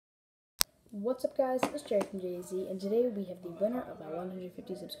What's up, guys? It's Jerry from Jay-Z, and today we have the winner of my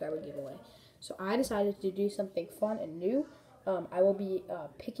 150 subscriber giveaway. So I decided to do something fun and new. I will be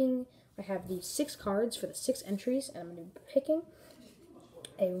picking, I have the 6 cards for the 6 entries, and I'm going to be picking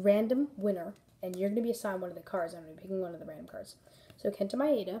a random winner, and you're going to be assigned one of the cards. I'm going to be picking one of the random cards. So Kenta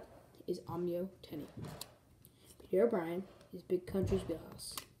Maeda is Omyo Tenny. Peter O'Brien is Big Country's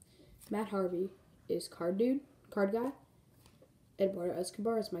Wheelhouse. Matt Harvey is Card Guy. Eduardo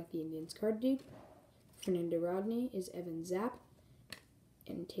Escobar is Mike the Indian's Card Dude. Fernando Rodney is Evan Zapp.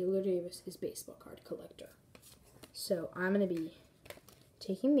 And Taylor Davis is Baseball Card Collector. So I'm going to be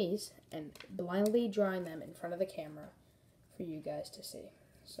taking these and blindly drawing them in front of the camera for you guys to see.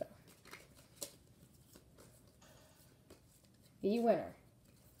 So the winner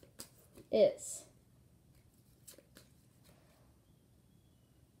is...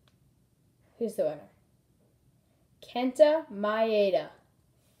 Who's the winner? Kenta Maeda.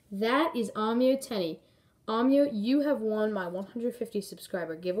 That is Omyo Tenny. Omyo, you have won my 150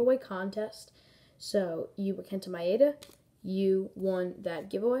 subscriber giveaway contest. So you were Kenta Maeda. You won that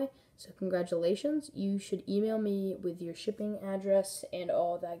giveaway. So congratulations. You should email me with your shipping address and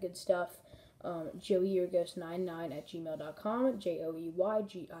all that good stuff. joeyragos99@gmail.com.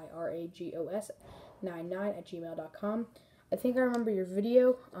 joeygiragos99@gmail.com. I think I remember your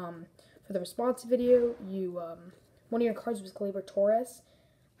video. For the response video, you one of your cards was Gleyber Torres.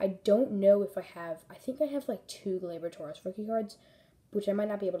 I don't know if I think I have like 2 Gleyber Torres rookie cards, which I might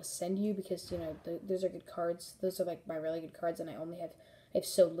not be able to send you because, you know, those are good cards. Those are like my really good cards, and I have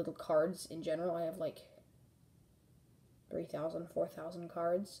so little cards in general. I have like 3,000, 4,000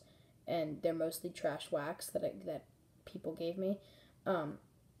 cards, and they're mostly trash wax that people gave me.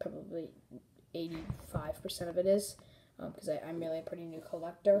 Probably 85% of it is, because I'm really a pretty new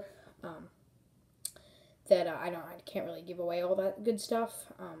collector. I can't really give away all that good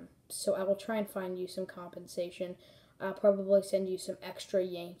stuff. So I will try and find you some compensation. I'll probably send you some extra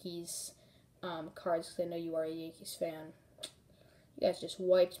Yankees cards because I know you are a Yankees fan. You guys just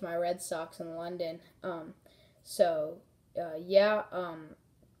wiped my Red Sox in London.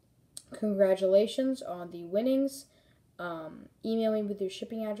 Congratulations on the winnings. Email me with your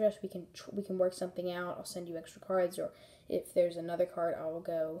shipping address. We can work something out. I'll send you extra cards, or if there's another card, I will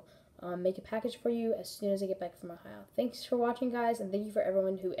go make a package for you as soon as I get back from Ohio. Thanks for watching, guys, and thank you for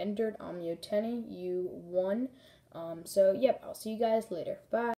everyone who entered Omyo Tenny. You won. Yep, I'll see you guys later. Bye.